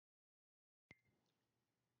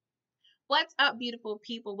What's up, beautiful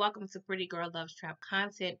people? Welcome to Pretty Girl Loves Trap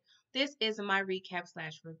content. This is my recap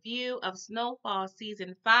slash review of Snowfall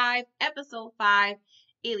Season 5, Episode 5,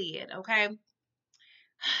 Iliad, okay?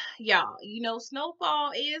 Y'all,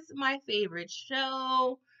 Snowfall is my favorite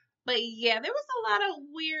show. But yeah, there was a lot of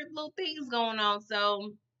weird little things going on.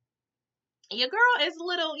 So your girl is a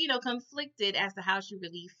little, conflicted as to how she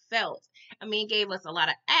really felt. I mean, it gave us a lot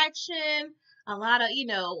of action, a lot of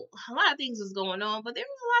things was going on, but there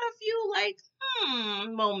was a lot of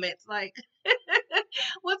few moments, like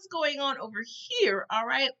what's going on over here, all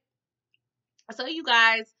right? So you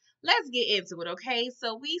guys, let's get into it, okay?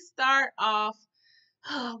 So we start off,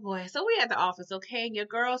 oh boy, so we at the office, okay? And your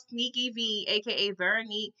girl Sneaky V, aka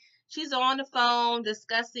Veronique, she's on the phone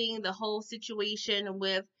discussing the whole situation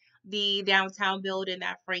with the downtown building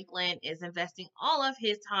that Franklin is investing all of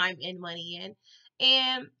his time and money in.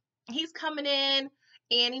 And he's coming in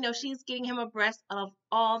and she's getting him abreast of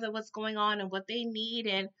all that what's going on and what they need,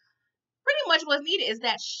 and pretty much what's needed is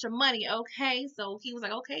that money, okay? So he was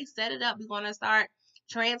like, okay, set it up. We're going to start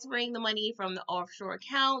transferring the money from the offshore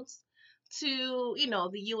accounts to,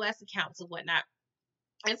 the U.S. accounts and whatnot.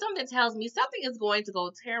 And something tells me something is going to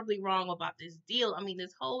go terribly wrong about this deal. I mean,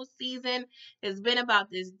 this whole season has been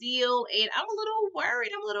about this deal, and I'm a little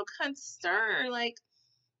worried. I'm a little concerned. Like,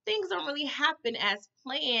 things don't really happen as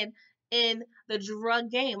planned in the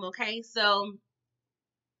drug game, okay? So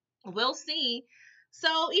we'll see.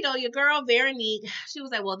 So, your girl Veronique, she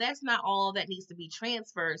was like, well, that's not all that needs to be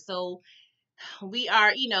transferred. So we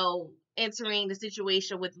are, entering the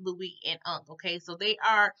situation with Louis and Unc. Okay, so they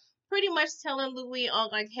are pretty much telling Louis and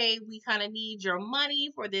Unc, like, hey, we kind of need your money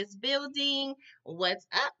for this building. What's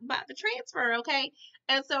up about the transfer? Okay.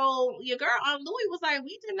 And so your girl Aunt Louis was like,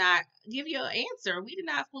 we did not give you an answer. We did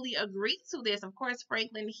not fully agree to this. Of course,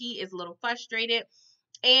 Franklin, he is a little frustrated.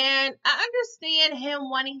 And I understand him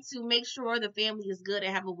wanting to make sure the family is good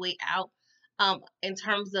and have a way out in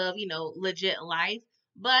terms of, legit life.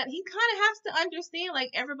 But he kind of has to understand, like,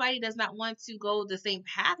 everybody does not want to go the same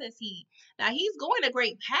path as he. Now, he's going a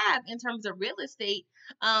great path in terms of real estate.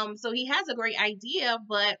 So he has a great idea,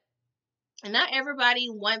 but not everybody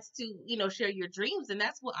wants to, share your dreams. And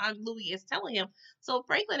that's what Aunt Louis is telling him. So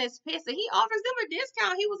Franklin is pissed and he offers them a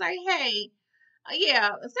discount. He was like, hey, yeah,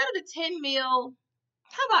 instead of the 10 mil,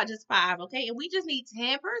 how about just 5, okay? And we just need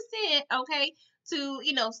 10%, okay, to,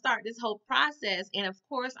 start this whole process. And of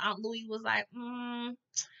course, Aunt Louie was like,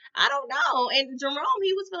 I don't know. And Jerome,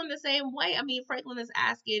 he was feeling the same way. I mean, Franklin is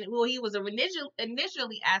asking, well, he was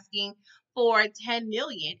initially asking for 10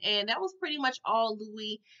 million. And that was pretty much all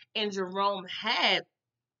Louis and Jerome had.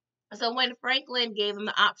 So when Franklin gave him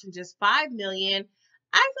the option just 5 million,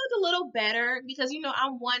 I felt a little better because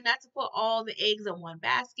I'm one not to put all the eggs in one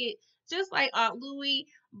basket, just like Aunt Louie,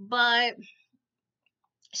 but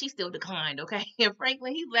she still declined, okay? And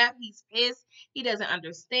Franklin, he left, he's pissed. He doesn't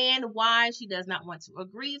understand why she does not want to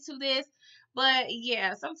agree to this. But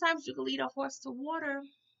yeah, sometimes you can lead a horse to water.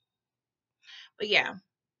 But yeah,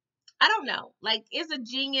 I don't know. Like, it's a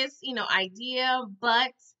genius, idea,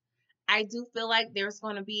 but I do feel like there's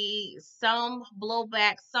going to be some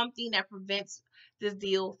blowback, something that prevents this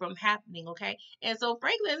deal from happening, okay? And so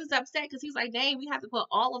Franklin is upset because he's like, dang, we have to put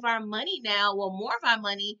all of our money now, well, more of our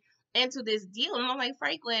money into this deal. And I'm like,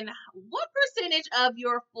 Franklin, what percentage of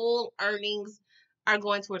your full earnings are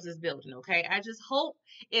going towards this building, okay? I just hope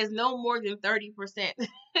it's no more than 30%,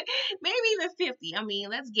 maybe even 50. I mean,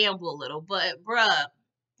 let's gamble a little, but bruh,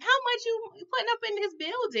 how much you putting up in this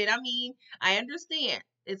building? I mean, I understand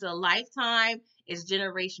it's a lifetime, it's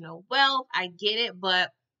generational wealth. I get it,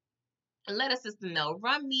 but let a sister know.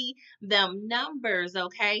 Run me them numbers,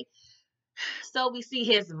 okay? So we see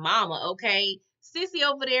his mama, okay? Sissy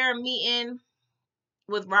over there meeting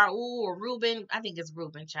with Raul or Ruben. I think it's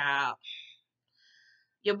Ruben, child.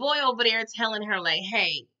 Your boy over there telling her, like,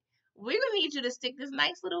 hey, we're gonna need you to stick this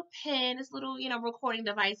nice little pen, this little, recording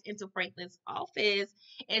device into Franklin's office.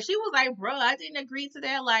 And she was like, bruh, I didn't agree to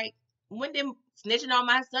that. Like, when did snitching on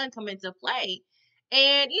my son come into play?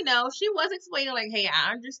 And, she was explaining, like, hey,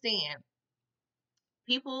 I understand.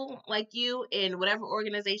 People like you in whatever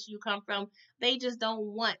organization you come from, they just don't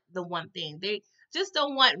want the one thing. They just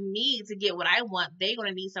don't want me to get what I want. They're going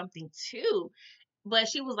to need something too. But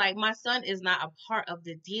she was like, my son is not a part of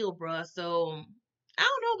the deal, bruh. So I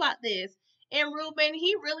don't know about this. And Ruben,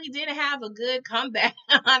 he really didn't have a good comeback.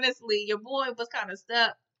 Honestly, your boy was kind of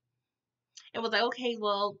stuck and was like, okay,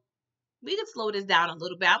 well, we can slow this down a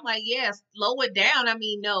little bit. I'm like, yeah, slow it down. I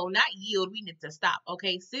mean, no, not yield. We need to stop.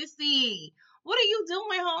 Okay, sissy, what are you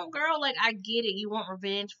doing, homegirl? Like, I get it. You want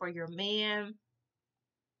revenge for your man.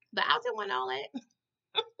 But I didn't want all that.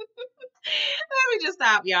 Let me just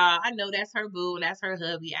stop, y'all. I know that's her boo and that's her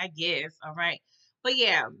hubby, I guess. All right. But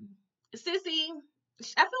yeah, Sissy,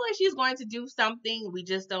 I feel like she's going to do something. We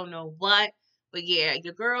just don't know what. But yeah,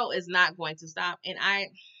 your girl is not going to stop. And I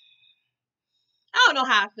don't know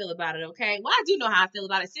how I feel about it, okay? Well, I do know how I feel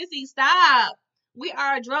about it. Sissy, stop. We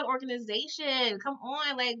are a drug organization. Come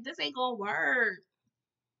on, like, this ain't gonna work.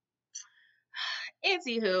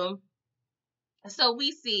 Anywho, so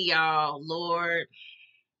we see y'all, Lord,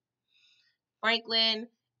 Franklin,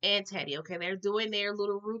 and Teddy, okay? They're doing their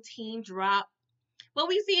little routine drop. But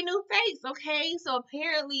we see a new face, okay? So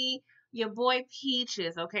apparently your boy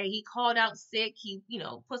Peaches, okay, he called out sick. He,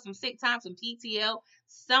 put some sick time, some PTO,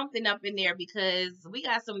 something up in there because we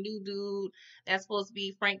got some new dude that's supposed to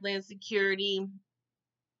be Franklin's security.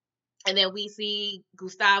 And then we see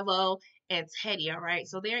Gustavo and Teddy, all right?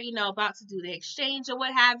 So they're, about to do the exchange or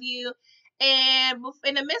what have you. And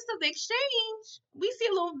in the midst of the exchange, we see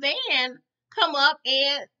a little van come up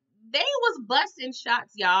and they was busting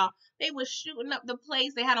shots, y'all. They was shooting up the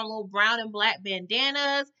place. They had on little brown and black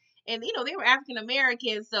bandanas. And, they were African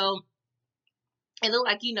Americans. So it looked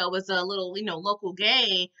like, it was a little, local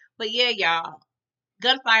gang. But yeah, y'all,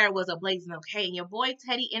 gunfire was ablazing, okay? And your boy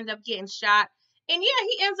Teddy ended up getting shot. And yeah,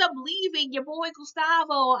 he ends up leaving your boy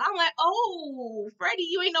Gustavo. I'm like, oh, Freddie,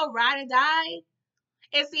 you ain't no ride or die.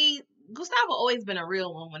 And see, Gustavo always been a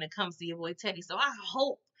real one when it comes to your boy Teddy. So I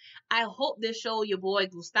hope this show your boy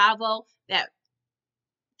Gustavo that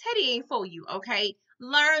Teddy ain't for you, okay?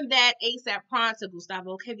 Learn that ASAP pronto,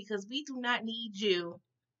 Gustavo, okay? Because we do not need you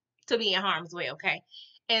to be in harm's way, okay?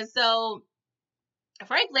 And so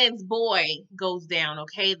Franklin's boy goes down,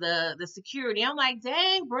 okay? The security. I'm like,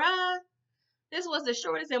 dang, bruh. This was the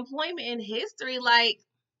shortest employment in history. Like,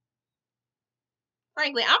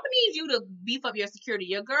 Franklin, I'm gonna need you to beef up your security.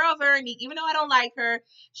 Your girl, Veronique, even though I don't like her,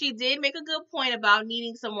 she did make a good point about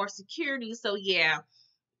needing some more security. So yeah,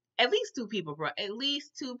 at least 2 people, bro. At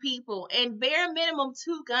least 2 people. And bare minimum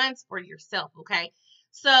 2 guns for yourself, okay?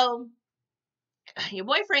 So your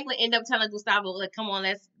boy Franklin ended up telling Gustavo, like, come on,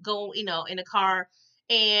 let's go, in the car.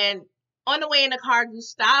 And on the way in the car,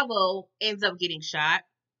 Gustavo ends up getting shot.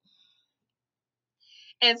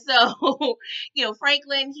 And so,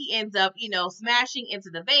 Franklin, he ends up, smashing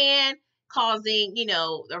into the van, causing,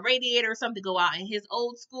 the radiator or something to go out in his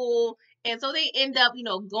old school. And so they end up,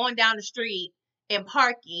 going down the street and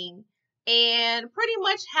parking and pretty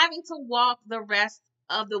much having to walk the rest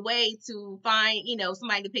of the way to find,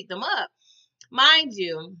 somebody to pick them up. Mind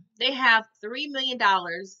you, they have $3 million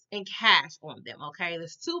in cash on them, okay?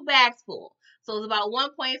 There's 2 bags full. So it's about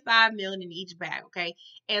 1.5 million in each bag, okay?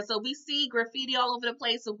 And so we see graffiti all over the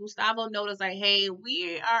place. So Gustavo noticed, like, hey,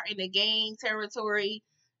 we are in the gang territory.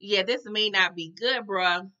 Yeah, this may not be good,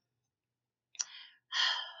 bruh.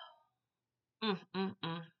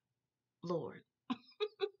 Lord.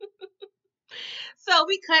 So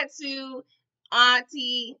we cut to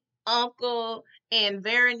Auntie, Uncle, and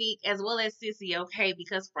Veronique, as well as Sissy, okay?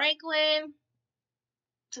 Because Franklin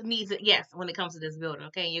needs it, yes, when it comes to this building,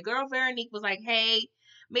 okay? And your girl Veronique was like, hey,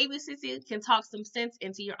 maybe Sissy can talk some sense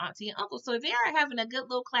into your auntie and uncle. So they are having a good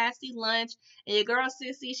little classy lunch, and your girl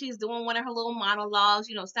Sissy, she's doing one of her little monologues,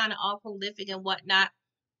 sounding all prolific and whatnot.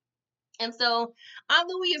 And so Aunt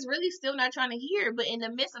Louie is really still not trying to hear, but in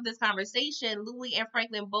the midst of this conversation, Louie and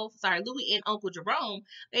Uncle Jerome,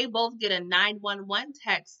 they both get a 911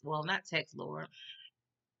 text. Well, not text, Lord.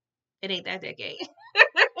 It ain't that decade.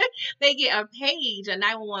 They get a page, a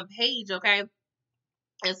 911 page, okay?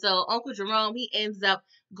 And so Uncle Jerome, he ends up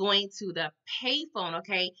going to the payphone,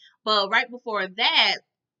 okay? But right before that,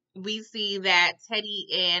 we see that Teddy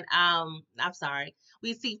and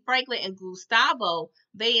we see Franklin and Gustavo,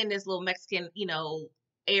 they in this little Mexican,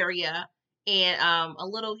 area and a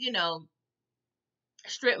little,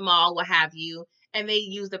 strip mall, what have you, and they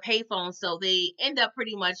use the payphone, so they end up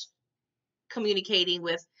pretty much communicating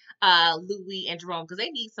with Louis and Jerome because they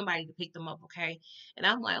need somebody to pick them up, okay? And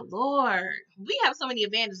I'm like, Lord, we have so many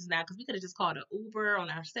advantages now because we could have just called an Uber on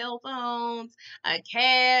our cell phones, a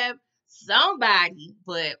cab, somebody.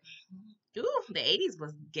 But ooh, the 80s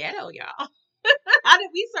was ghetto, y'all. How did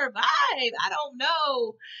we survive? I don't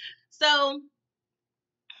know. So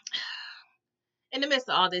in the midst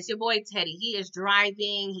of all this, your boy Teddy, he is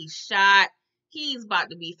driving, he's shot, he's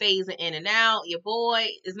about to be phasing in and out. Your boy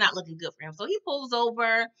is not looking good for him. So he pulls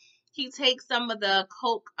over, he takes some of the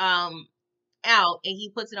coke out and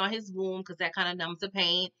he puts it on his wound because that kind of numbs the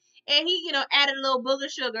pain. And he, added a little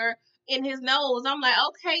booger sugar in his nose. I'm like,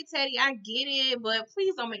 okay, Teddy, I get it, but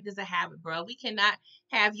please don't make this a habit, bro. We cannot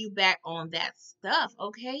have you back on that stuff,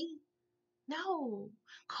 okay? No.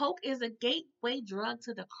 Coke is a gateway drug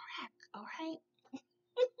to the crack, all right?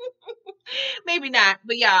 Maybe not,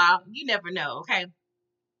 but y'all, you never know, okay?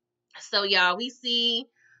 So y'all, we see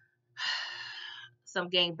some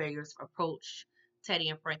gangbangers approach Teddy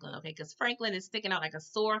and Franklin, okay? Because Franklin is sticking out like a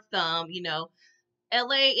sore thumb,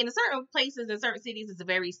 LA in certain places in certain cities is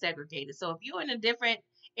very segregated. So if you're in a different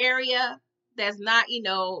area that's not,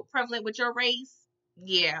 prevalent with your race,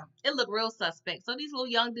 yeah, it look real suspect. So these little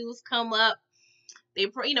young dudes come up, they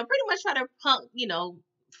pretty much try to punk,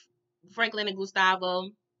 Franklin and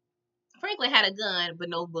Gustavo. Franklin had a gun but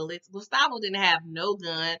no bullets. Gustavo didn't have no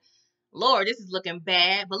gun. Lord, this is looking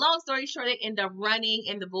bad. But long story short, they end up running,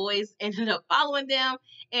 and the boys ended up following them.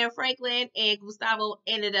 And Franklin and Gustavo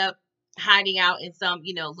ended up hiding out in some,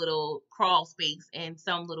 little crawl space in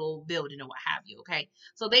some little building or what have you. Okay,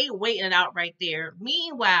 so they waiting it out right there.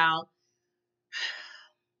 Meanwhile,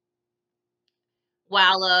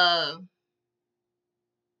 while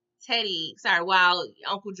while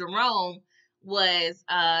Uncle Jerome was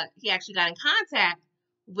he actually got in contact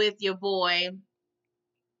with your boy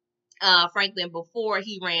Franklin before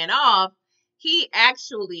he ran off. He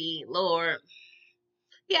actually, Lord,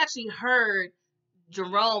 he actually heard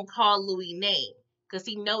Jerome call Louis name because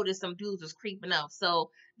he noticed some dudes was creeping up.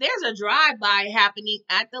 So there's a drive-by happening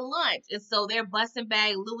at the lunch. And so they're busting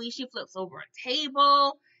bag Louis. She flips over a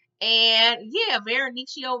table. And yeah, Veronique,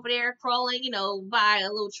 she over there crawling, by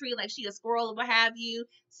a little tree like she a squirrel or what have you.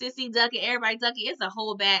 Sissy ducking, everybody ducking. It's a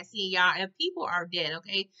whole bad scene, y'all. And people are dead,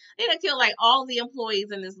 okay? They done killed like all the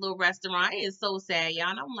employees in this little restaurant. It is so sad,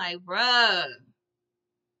 y'all. And I'm like, bruh.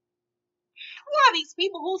 Who are these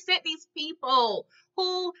people? Who sent these people?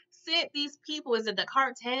 Who sent these people? Is it the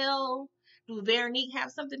cartel? Do Veronique have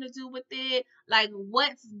something to do with it? Like,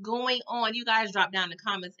 what's going on? You guys drop down in the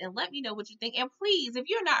comments and let me know what you think. And please, if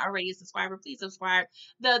you're not already a subscriber, please subscribe.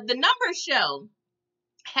 The numbers show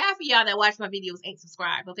half of y'all that watch my videos ain't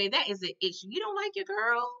subscribed. Okay, that is an issue. You don't like your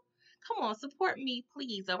girl? Come on, support me,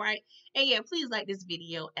 please. All right, and yeah, please like this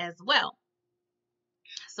video as well.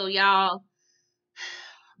 So y'all,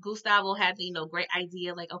 Gustavo had the great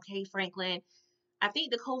idea. Like, okay, Franklin, I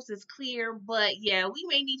think the coast is clear, but yeah, we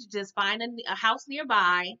may need to just find a house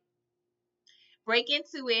nearby, break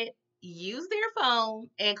into it, use their phone,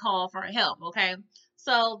 and call for help, okay?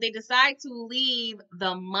 So they decide to leave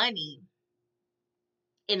the money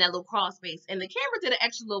in that little crawl space. And the camera did an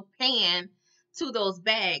extra little pan to those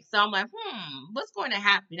bags. So I'm like, what's going to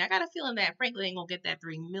happen? I got a feeling that Franklin ain't gonna get that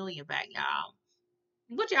 $3 million back, y'all.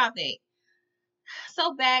 What y'all think?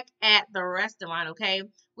 So back at the restaurant, okay,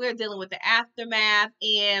 we're dealing with the aftermath,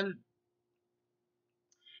 and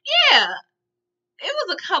yeah, it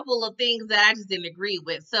was a couple of things that I just didn't agree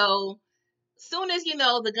with. So soon as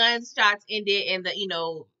the gunshots ended and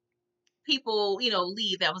the people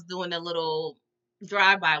leave that was doing a little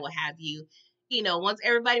drive by, what have you. Once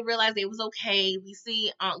everybody realized it was okay, we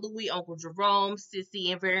see Aunt Louie, Uncle Jerome,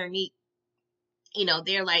 Sissy, and Veronique.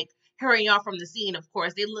 They're like hurrying off from the scene. Of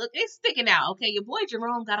course, they're sticking out. Okay, your boy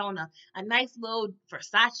Jerome got on a nice little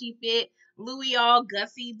Versace fit. Louis all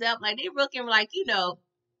gussied up, like they looking like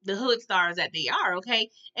the hood stars that they are. Okay,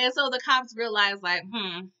 and so the cops realized like,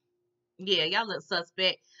 yeah, y'all look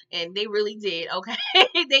suspect, and they really did. Okay,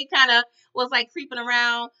 they kind of was like creeping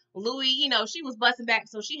around. Louis, she was busting back,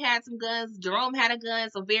 so she had some guns. Jerome had a gun,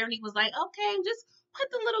 so Veronique was like, okay, just put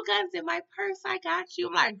the little guns in my purse. I got you.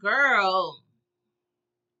 I'm like, girl.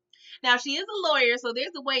 Now, she is a lawyer, so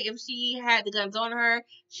there's a way if she had the guns on her,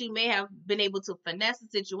 she may have been able to finesse the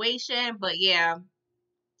situation. But yeah,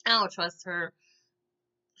 I don't trust her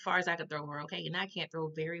as far as I could throw her, okay? And I can't throw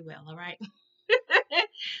very well, all right?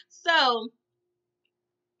 So,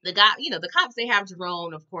 the cops, they have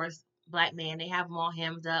Jerome, of course, black man. They have them all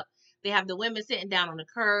hemmed up. They have the women sitting down on the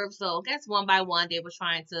curb. So, I guess one by one, they were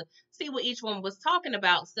trying to see what each one was talking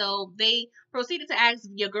about. So, they proceeded to ask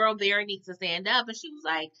your girl Veronique to stand up. And she was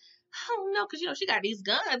like, oh no, because she got these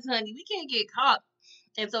guns, honey. We can't get caught.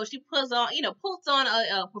 And so she puts on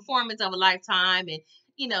a performance of a lifetime. And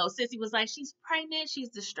Sissy was like, she's pregnant, she's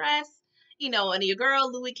distressed. And your girl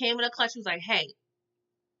Louie came in a clutch. She was like, hey,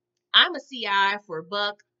 I'm a CI for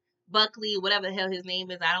Buckley, whatever the hell his name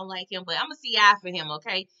is. I don't like him, but I'm a CI for him,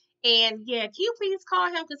 okay? And yeah, can you please call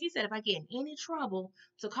him? Because he said if I get in any trouble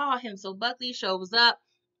to call him. So Buckley shows up,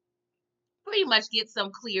 pretty much get some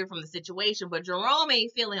clear from the situation, but Jerome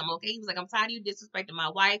ain't feeling him, okay? He was like, I'm tired of you disrespecting my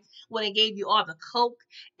wife when it gave you all the coke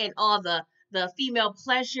and all the female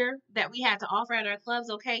pleasure that we had to offer at our clubs,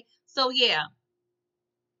 okay? So yeah,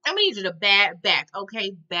 I'm gonna need you to back,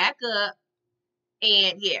 okay? Back up,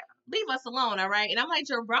 and yeah, leave us alone, all right? And I'm like,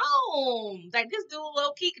 Jerome, like this dude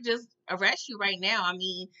low-key could just arrest you right now. I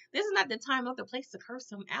mean, this is not the time or the place to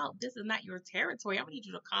curse him out. This is not your territory. I'm gonna need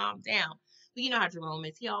you to calm down. But you know how Jerome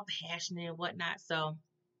is. He all passionate and whatnot. So,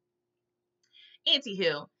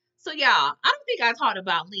 anywho. So, y'all, I don't think I talked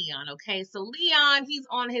about Leon, okay? So, Leon, he's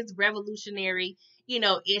on his revolutionary,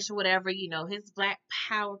 ish, whatever, his black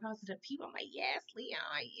power to the people. I'm like, yes, Leon,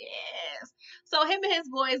 yes. So, him and his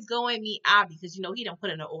boys go and meet Avi because, he don't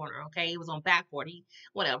put in an order, okay? It was on backboard. He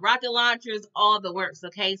wanted rocket launchers, all the works,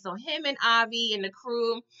 okay? So, him and Avi and the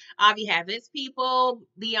crew, Avi has his people,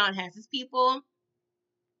 Leon has his people.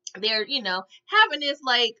 They're, having this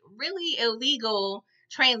like really illegal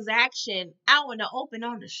transaction out in the open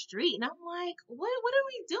on the street. And I'm like, what are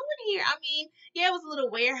we doing here? I mean, yeah, it was a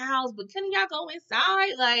little warehouse, but couldn't y'all go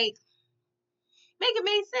inside? Like, make it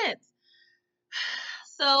make sense.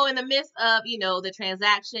 So in the midst of, the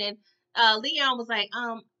transaction, Leon was like,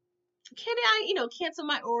 can I, cancel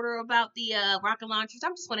my order about the rocket launchers?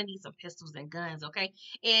 I'm just gonna need some pistols and guns, okay?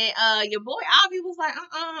 And your boy Avi was like,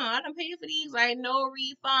 I don't pay for these, like no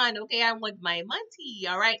refund, okay? I want my money,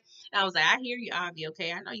 all right? And I was like, I hear you, Avi,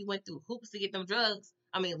 okay? I know you went through hoops to get them drugs.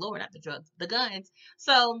 I mean, Lord, not the drugs, the guns.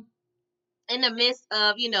 So in the midst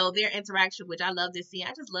of, their interaction, which I love this scene,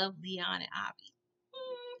 I just love Leon and Avi.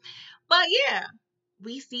 But yeah,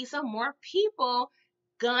 we see some more people,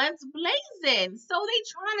 guns blazing. So they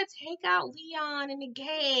trying to take out Leon and the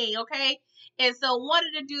gang, okay? And so one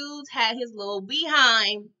of the dudes had his little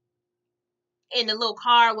behind in the little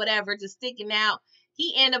car, whatever, just sticking out.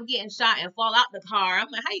 He ended up getting shot and fall out the car. I'm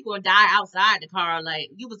like, how you gonna die outside the car? Like,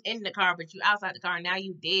 you was in the car, but you outside the car, now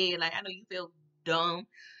you dead. Like, I know you feel dumb.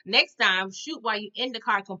 Next time, shoot while you in the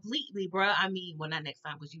car completely, bruh. I mean, well, not next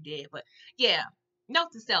time because you did, but yeah.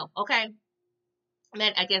 Note to self, okay?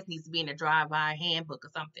 That I guess needs to be in a drive-by handbook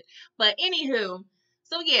or something. But anywho,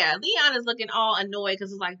 so yeah, Leon is looking all annoyed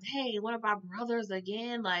because it's like, hey, one of our brothers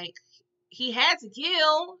again. Like, he had to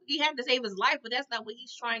kill, he had to save his life, but that's not what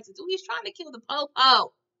he's trying to do. He's trying to kill the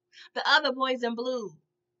popo, the other boys in blue,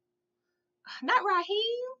 not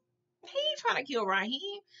Raheem. He ain't trying to kill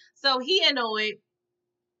Raheem. So he annoyed.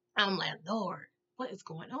 I'm like, Lord, what is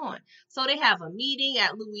going on? So they have a meeting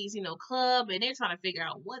at Louis, club, and they're trying to figure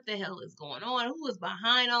out what the hell is going on, who is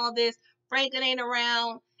behind all this. Franklin ain't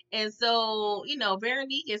around. And so,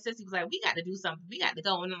 Veronique and Sissy was like, we got to do something. We got to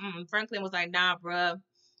go. And Franklin was like, nah, bruh.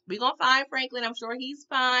 We gonna find Franklin. I'm sure he's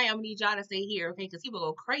fine. I'm gonna need y'all to stay here, okay? Because he will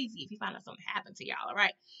go crazy if he find out something happened to y'all, all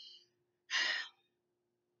right?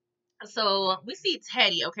 So we see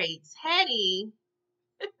Teddy, okay? Teddy,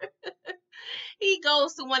 he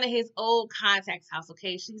goes to one of his old contacts' house.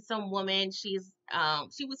 Okay, she's some woman. She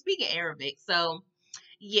was speaking Arabic, so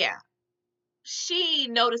yeah, she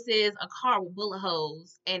notices a car with bullet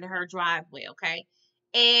holes in her driveway. Okay,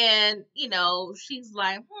 and she's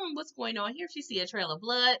like, what's going on here? She see a trail of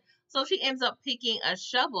blood, so she ends up picking a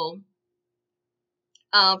shovel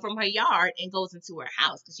from her yard and goes into her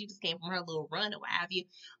house because she just came from her little run or what have you.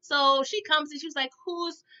 So she comes and she's like,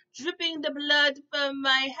 who's dripping the blood from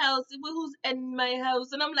my house? Who's in my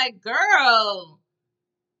house? And I'm like, girl,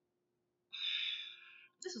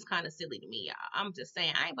 this was kind of silly to me, y'all. I'm just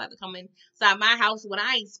saying, I ain't about to come inside my house when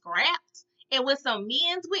I ain't scrapped. And with some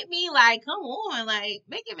men's with me, like, come on, like,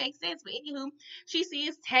 make it make sense. But anywho, she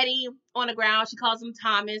sees Teddy on the ground. She calls him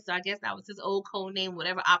Thomas. So I guess that was his old code name,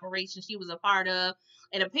 whatever operation she was a part of.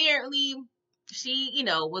 And apparently, she,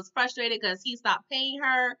 was frustrated because he stopped paying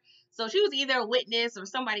her. So she was either a witness or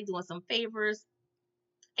somebody doing some favors.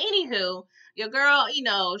 Anywho, your girl,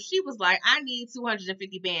 she was like, I need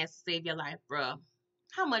 250 bands to save your life, bruh.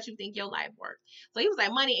 How much you think your life worth? So he was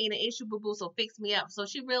like, money ain't an issue, boo boo. So fix me up. So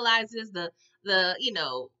she realizes the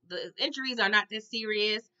injuries are not this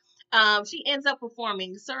serious. She ends up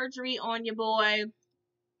performing surgery on your boy,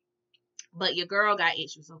 but your girl got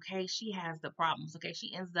issues. Okay, she has the problems. Okay,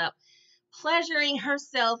 she ends up pleasuring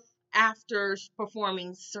herself after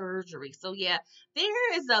performing surgery. So yeah,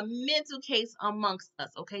 there is a mental case amongst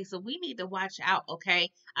us. Okay, so we need to watch out.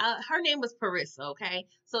 Okay, her name was Parissa. Okay,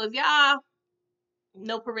 so if y'all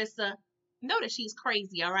know Parissa, know that she's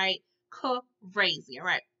crazy, all right? Crazy, all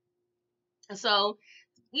right? So,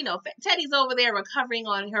 Teddy's over there recovering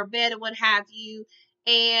on her bed and what have you.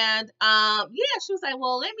 And yeah, she was like,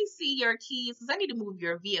 well, let me see your keys because I need to move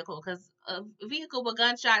your vehicle because a vehicle with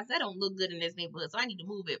gunshots, that don't look good in this neighborhood. So I need to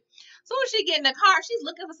move it. So when she get in the car, she's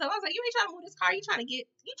looking for something. I was like, you ain't trying to move this car. You trying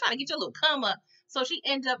to get your little come up. So she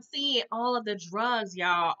ends up seeing all of the drugs,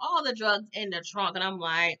 y'all, all the drugs in the trunk. And I'm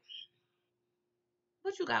like,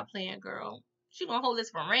 what you got planned, girl? She gonna hold this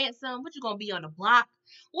for ransom? What you gonna be on the block?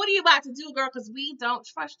 What are you about to do, girl? Because we don't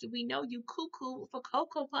trust you. We know you cuckoo for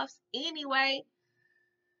Cocoa Puffs anyway.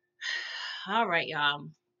 All right, y'all.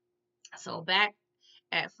 So back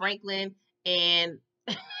at Franklin and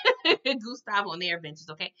Gustavo and their adventures,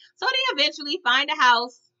 okay? So they eventually find a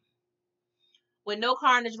house with no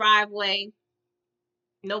car in the driveway,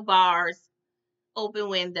 no bars, open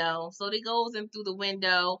window. So they goes in through the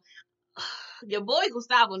window. Your boy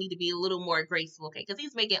Gustavo need to be a little more graceful, okay? Because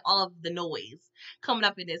he's making all of the noise coming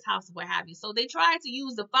up in this house, what have you. So they try to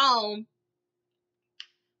use the phone,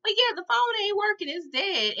 but yeah, the phone ain't working. It's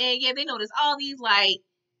dead. And yeah, they notice all these like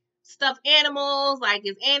stuffed animals, like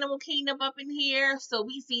is Animal Kingdom up in here. So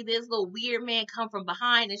we see this little weird man come from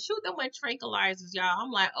behind and shoot them with tranquilizers, y'all.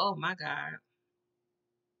 I'm like, oh my God.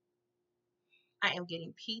 I am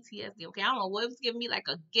getting PTSD. Okay, I don't know what was giving me like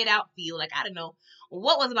a get out feel. Like I don't know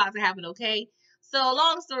what was about to happen. Okay, so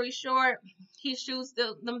long story short, he shoots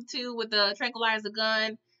them two with the tranquilizer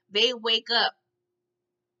gun. They wake up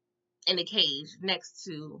in a cage next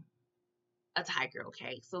to a tiger.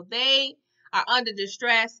 Okay, so they are under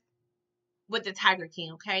distress with the Tiger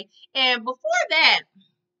King. Okay, and before that,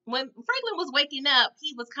 when Franklin was waking up,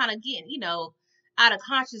 he was kind of getting, out of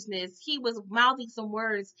consciousness. He was mouthing some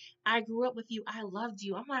words. I grew up with you. I loved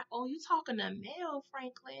you. I'm like, oh, you talking to Mel,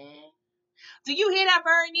 Franklin? Do you hear that,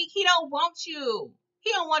 Veronique? He don't want you.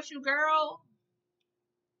 He don't want you, girl.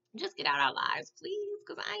 Just get out our lives, please,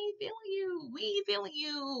 because I ain't feeling you. We ain't feeling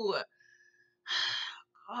you.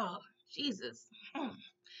 Oh, Jesus.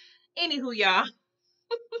 Anywho, y'all,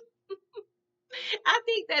 I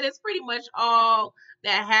think that is pretty much all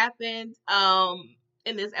that happened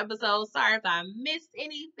in this episode. Sorry if I missed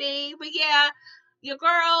anything, but yeah, your girl,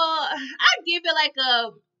 I give it like a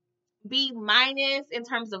B minus in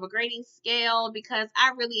terms of a grading scale because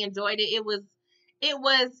I really enjoyed it. It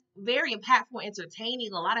was very impactful,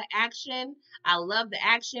 entertaining, a lot of action. I love the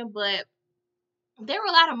action, but there were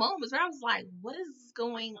a lot of moments where I was like, what is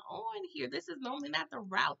going on here? This is normally not the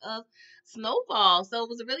route of Snowfall. So it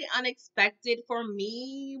was really unexpected for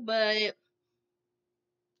me, but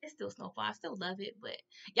it's still Snowfall. I still love it, but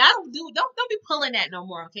y'all don't be pulling that no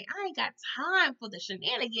more, okay? I ain't got time for the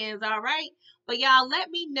shenanigans, all right? But y'all let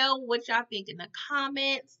me know what y'all think in the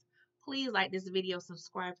comments. Please like this video,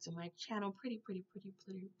 subscribe to my channel, pretty, please,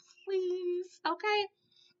 okay?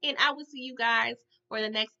 And I will see you guys for the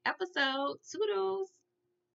next episode. Toodles.